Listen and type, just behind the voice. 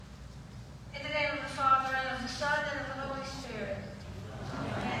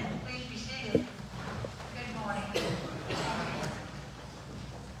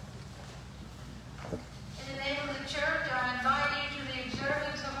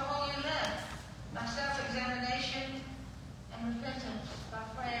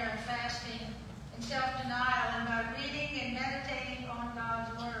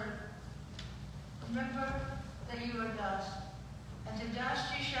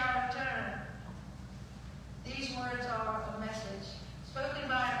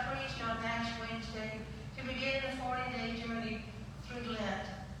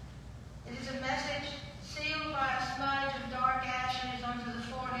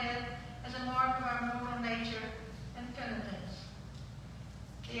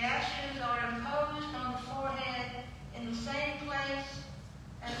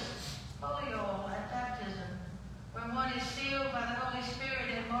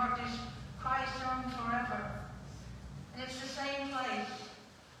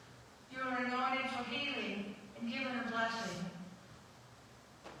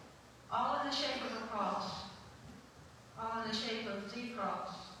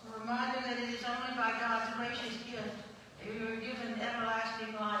cross, a reminder that it is only by God's gracious gift that we are given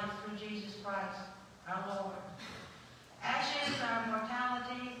everlasting life through Jesus Christ, our Lord. Ashes, our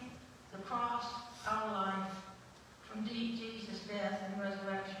mortality, the cross, our life, from Jesus' death and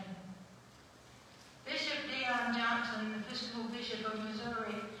resurrection. Bishop Dion Johnson, Episcopal Bishop of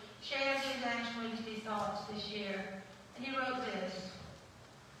Missouri, shared his Ash Wednesday thoughts this year, and he wrote this: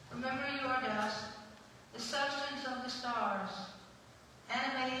 "Remember you are dust, the substance of the stars,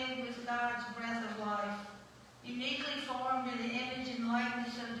 animated with God's breath of life, uniquely formed in the image and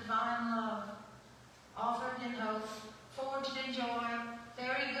likeness of divine love, offered in hope, forged in joy,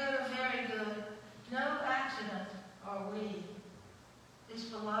 very good, no accident are we. This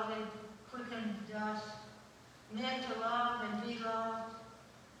beloved, quickened dust, meant to love and be loved,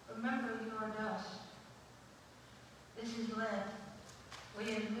 remember you are dust." This is Lent.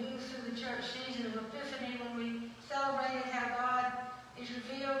 We have moved through the church season of Epiphany when we celebrated how God is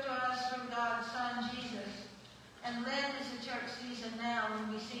revealed to us through God's Son, Jesus. And Lent is the church season now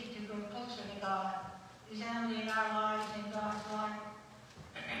when we seek to grow closer to God, examining our lives in God's light.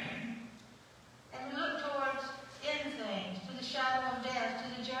 And we look towards end things, to the shadow of death,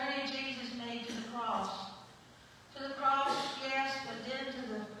 to the journey Jesus made to the cross. To the cross, yes, but then to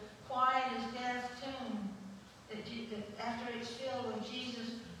the quiet as death tomb, that after it's filled with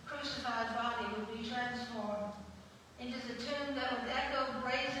Jesus' crucified body would be transformed into the tomb that would echo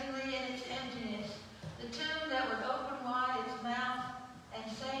brazenly in its emptiness, the tomb that would open wide its mouth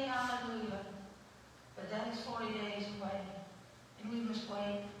and say hallelujah. But that is 40 days away, and we must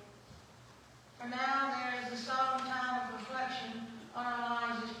wait. For now, there is the solemn time of reflection on our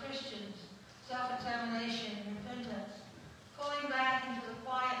lives as Christians, self-examination, repentance, pulling back into the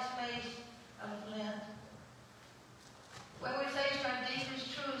quiet space of Lent, where we face our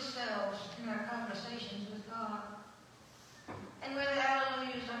deepest, truest selves in our conversations with God, and where the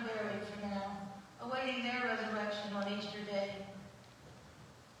Alleluias are buried for now, awaiting their resurrection on Easter Day.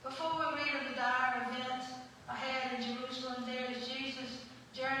 Before we read of the dire events ahead in Jerusalem, there is Jesus'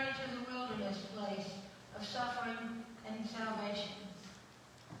 journey to the wilderness place of suffering and salvation.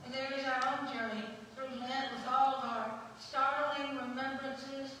 And there is our own journey through Lent with all of our startling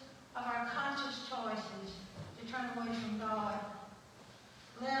remembrances of our conscious choices to turn away from God.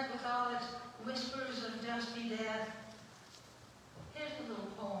 Lent with all its whispers of dusty death. Here's a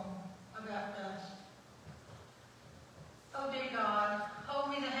little poem about dust. Oh dear God, hold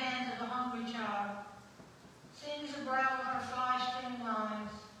me the hands of a hungry child. Sings the brow of her fly-strewn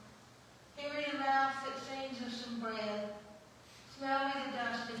lines. Hear me the mouth that sings of some bread. Smell me the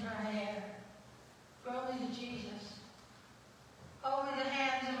dust in her hair. Grow me to Jesus. Hold me the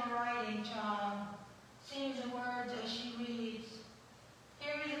hands of a writing child. Sing the words as she reads.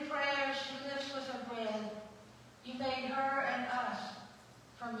 Hear me the prayers she lifts with her bread. You made her and us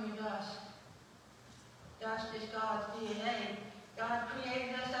from your dust. Dust is God's DNA. God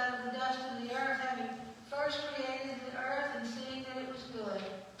created us out of the dust of the earth, having first created the earth and seeing that it was good.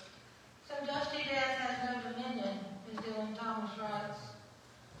 So dusty death has no dominion, as Dylan Thomas writes.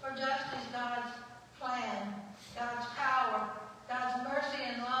 For dust is God's plan, God's power, God's mercy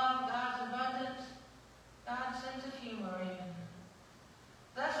and love, God's abundance, God's sense of humor even.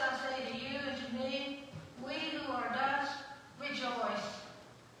 Thus I say to you and to me, we who are dust, rejoice.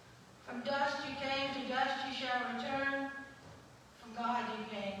 From dust you came, to dust you shall return. From God you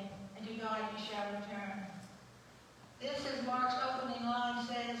came, and to God you shall return. This, as Mark's opening line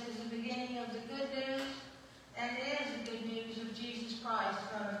says, is the beginning of the good news, and is the good news of Jesus Christ,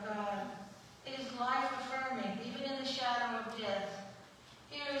 Son of God. It is life-affirming, even in the shadow of death.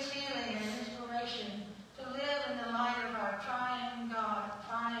 Here is healing and inspiration to live in the light of our triune God,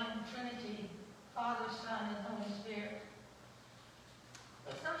 triune Trinity, Father, Son, and Holy Spirit.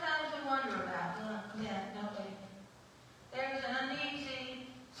 But sometimes we wonder about Lent, don't we? There's an uneasy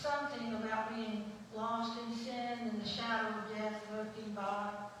something about being lost in sin and the shadow of death lurking by,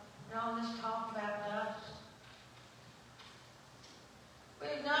 and all this talk about dust. We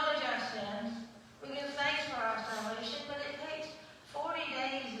acknowledge our sins. We give thanks for our salvation, but it takes 40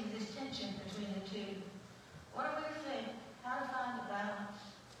 days of this tension between the two. What do we think? How to find the balance?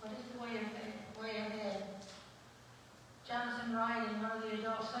 What is the way ahead? Jonathan Wright, in one of the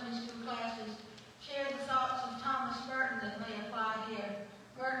adult Sunday school classes, shared the thoughts of Thomas Merton that may apply here.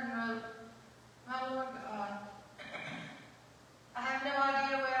 Merton wrote, "My Lord God, I have no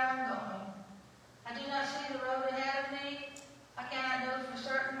idea where I'm going. I do not see the road ahead of me. I cannot know for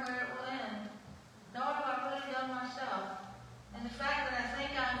certain where it will end. Nor have I really done myself. And the fact that I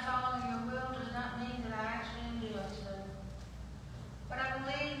think I am following your will does not mean that I actually am doing so. But I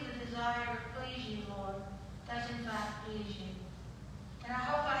believe the desire to please you, Lord, does in fact please you.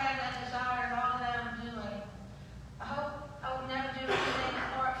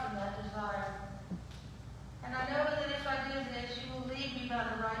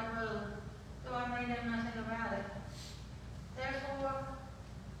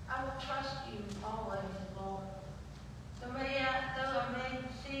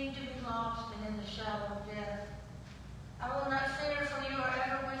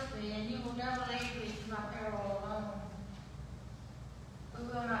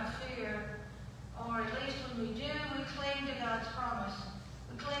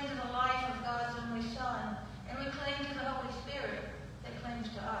 cling to the life of God's only Son, and we cling to the Holy Spirit that clings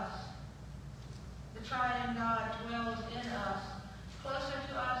to us. The triune God dwells in us, closer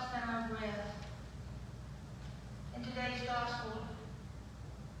to us than our breath. In today's gospel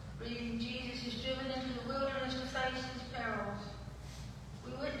reading, Jesus is driven into the wilderness to face his perils.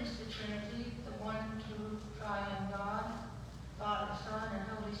 We witness the Trinity, the one true triune God, Father, Son, and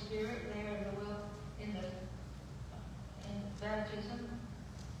Holy Spirit, there in baptism.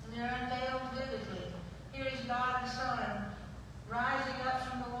 And they're unveiled vividly. Here is God the Son rising up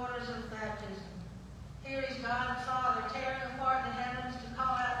from the waters of baptism. Here is God the Father tearing apart the heavens to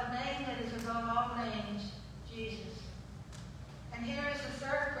call out the name that is above all names, Jesus. And here is the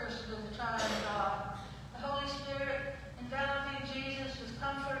third person of the triune God, the Holy Spirit, enveloping Jesus with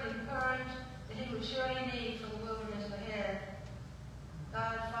comfort and courage that he would surely need for the wilderness ahead.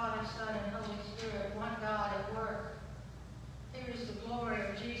 God, Father, Son, and Holy Spirit, one God at work. Here is the glory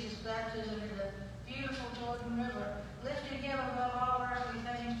of Jesus' baptism in the beautiful Jordan River, lifting him above all earthly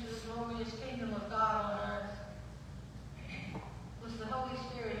things to the glorious kingdom of God on earth. With the Holy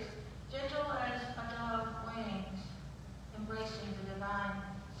Spirit, gentle as a dove wings, embracing the divine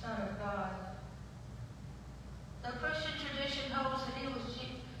Son of God. The Christian tradition holds that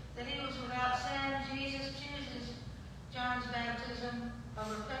he was without sin. Jesus chooses John's baptism of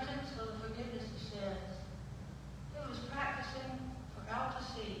repentance for the forgiveness of sins. He was practicing for all to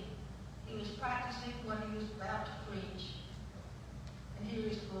see. He was practicing what he was about to preach. And here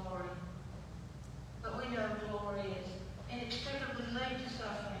is glory. But we know glory is inextricably linked to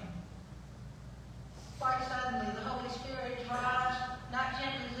suffering. Quite suddenly, the Holy Spirit drives, not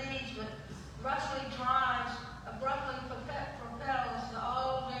gently leads, but roughly drives, abruptly propels the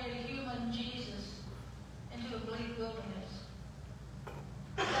all-very human Jesus into a bleak wilderness.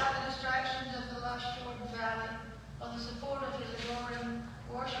 Without the distractions of the lush Jordan Valley, or the support of his adoring,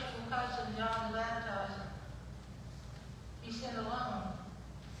 worshipful cousin John the Baptizer, he sent alone.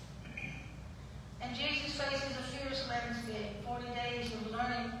 And Jesus faces a fierce landscape, 40 days of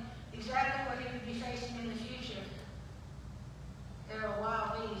learning exactly what he would be facing in the future. There are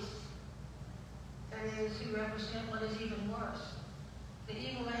wild beasts, that is, who represent what is even worse. The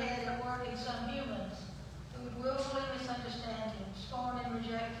evil ahead at work in some humans who would willfully misunderstand him, scorn and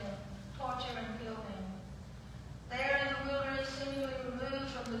reject him, torture and kill him. There in the wilderness, seemingly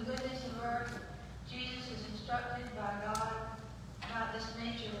removed from the goodness of earth, Jesus is instructed by God about this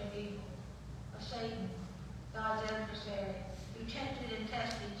nature of evil, of Satan, God's adversary, who tempted and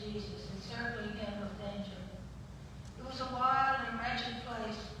tested Jesus, encircling him with danger. It was a wild and wretched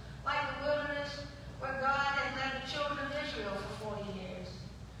place, like the wilderness where God had led the children of Israel for 40 years,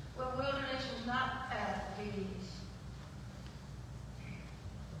 where wilderness was not the path of ease.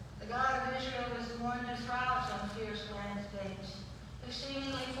 The God of Israel is the one who thrives on fierce landscapes, who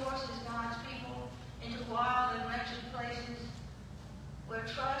seemingly forces God's people into wild and wretched places where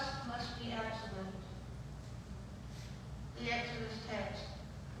trust must be absolute. The Exodus text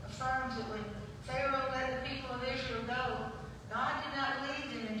affirms that when Pharaoh let the people of Israel go, God did not lead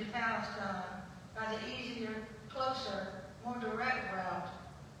them into Palestine by the easier, closer, more direct route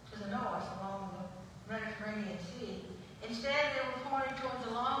to the north along the Mediterranean Sea. Instead, they were pointed toward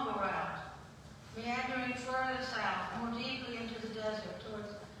the longer route, meandering further south, more deeply into the desert,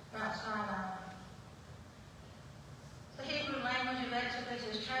 towards Mount Sinai. The Hebrew language of Exodus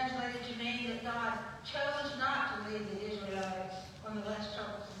is translated to mean that God chose not to lead the Israelites on the less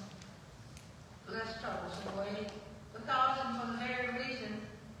troublesome way, because and for the very reason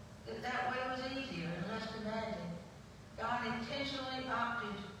that that way was easier and less demanding. God intentionally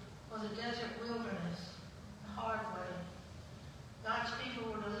opted for the desert wilderness, the hard way. God's people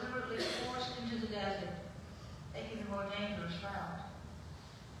were deliberately forced into the desert, taking the more dangerous route,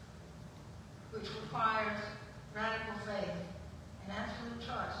 which requires radical faith and absolute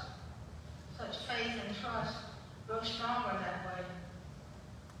trust. Such faith and trust grow stronger that way.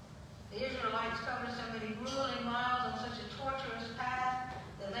 The Israelites covered so many grueling miles on such a tortuous path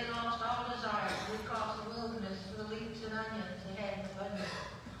that they lost all desire to recross the wilderness for the leeks and onions they had in abundance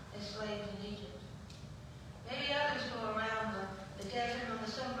as slaves in Egypt. Maybe others go around the desert on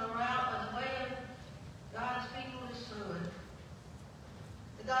the simpler route, but the way of God's people is fluid.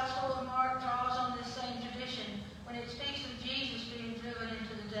 The Gospel of Mark draws on this same tradition when it speaks of Jesus being driven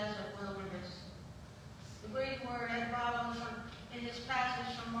into the desert wilderness. The Greek word "ekbalos" in this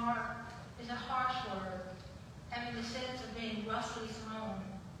passage from Mark is a harsh word, having the sense of being roughly thrown.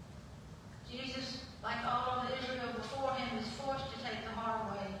 Jesus, like all of Israel before him, is forced to take the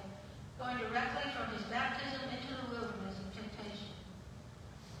hard way, going directly from his baptism into the wilderness of temptation.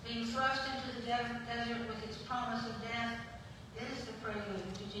 Being thrust into the desert with its promise of death, is the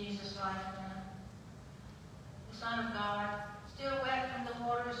prelude to Jesus' life now. The Son of God, still wet from the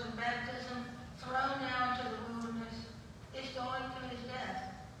waters of baptism, thrown now into the wilderness, is going through his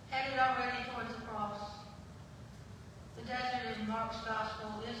death, headed already towards the cross. The desert in Mark's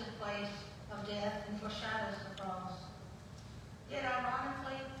Gospel is a place of death and foreshadows the cross. Yet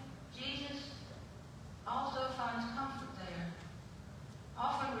ironically, Jesus also finds comfort there,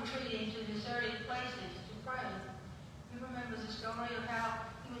 often retreating to deserted places to pray. You remember the story of how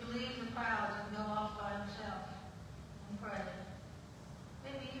he would leave the crowds and go off by himself and pray.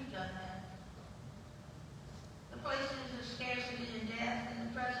 Maybe you've done that. The places of scarcity and death in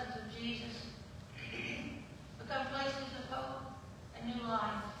the presence of Jesus become places of hope and new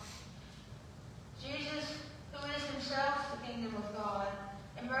life. Jesus, who is himself the kingdom of God,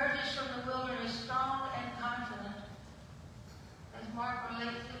 emerges from the wilderness strong and confident. As Mark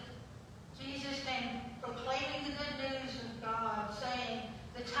relates it, Jesus came proclaiming the good news of God, saying,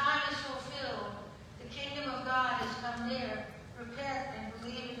 "The time is fulfilled. The kingdom of God has come near. Repent and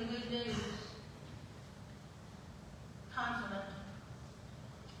believe in the good news." Confident.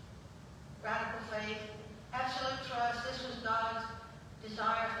 Radical faith. Absolute trust. This was God's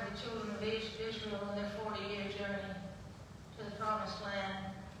desire for the children of Israel in their 40-year journey to the promised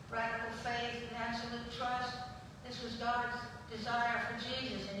land. Radical faith and absolute trust. This was God's desire for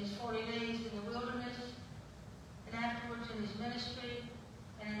Jesus in his 40 days in the wilderness, and afterwards in his ministry,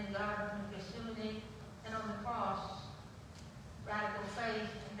 and in the Garden of Gethsemane, and on the cross. Radical faith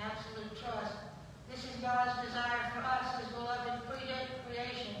and absolute trust. This is God's desire for us as beloved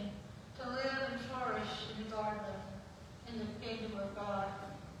creation to live and flourish in the garden, in the kingdom of God.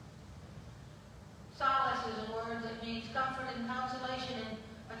 Solace is a word that means comfort and consolation in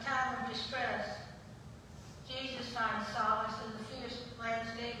a time of distress. Jesus finds solace in the fierce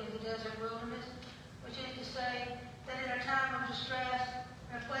landscape of the desert wilderness, which is to say that in a time of distress,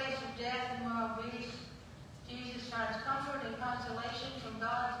 in a place of death and wild beasts, Jesus finds comfort and consolation from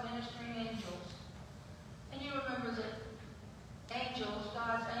God's ministering angels. And you remember that angels,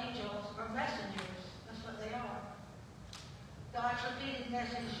 God's angels, are messengers. That's what they are. God's repeated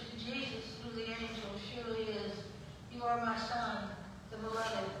message to Jesus through the angels surely is, "You are my Son, the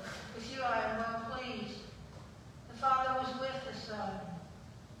beloved. With you I am well pleased." The Father was with the Son.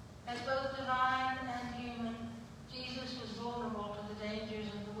 As both divine and human, Jesus was vulnerable to the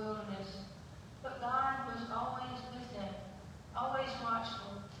dangers of the wilderness. But God was always with him, always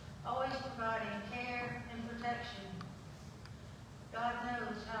watchful, always providing care and protection. God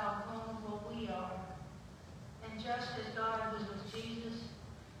knows how vulnerable we are. And just as God was with Jesus,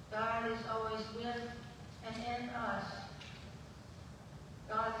 God is always with and in us.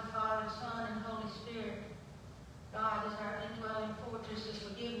 God the Father, Son, and Holy Spirit. God is our indwelling fortress of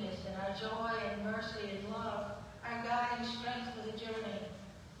forgiveness and our joy and mercy and love, our guiding strength for the journey,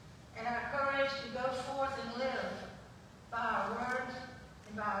 and our courage to go forth and live by our words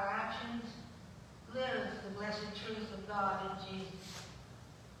and by our actions. Live the blessed truth of God in Jesus,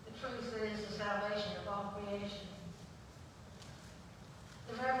 the truth that is the salvation of all creation.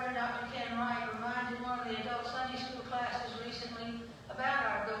 The Reverend Dr. Ken Wright reminded one of the adult Sunday school classes recently about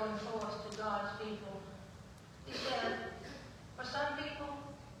our going forth to God's people. He said, for some people,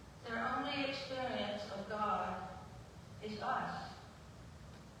 their only experience of God is us.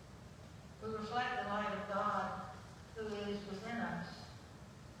 We reflect the light of God who is within us.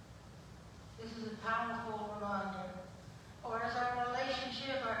 This is a powerful reminder. Or as our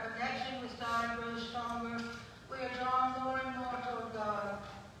relationship, our connection with God grows stronger, we are drawn more and more toward God,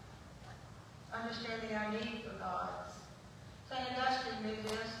 understanding our need for God. St. Augustine knew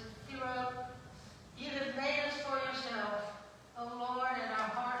this. He wrote, "You have made us for yourself, O Lord, and our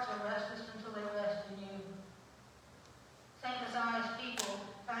hearts are restless until they rest in you." St. Matthias' people,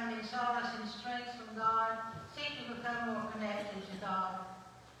 finding solace and strength from God, seek to become more connected to God,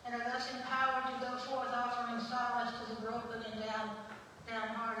 and are thus empowered to go forth offering solace to the broken and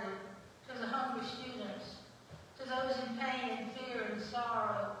downhearted, to the hungry students, to those in pain and fear and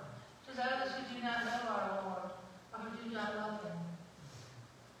sorrow, to those who do not know our Lord, or who do not love him.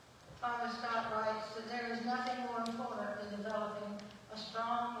 Father Scott writes that there is nothing more important than developing a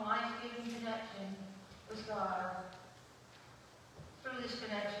strong, life-giving connection with God. Through this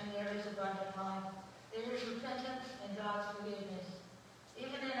connection, there is abundant life. There is repentance and God's forgiveness,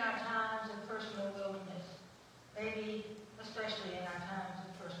 even in our times of personal wilderness, maybe especially in our times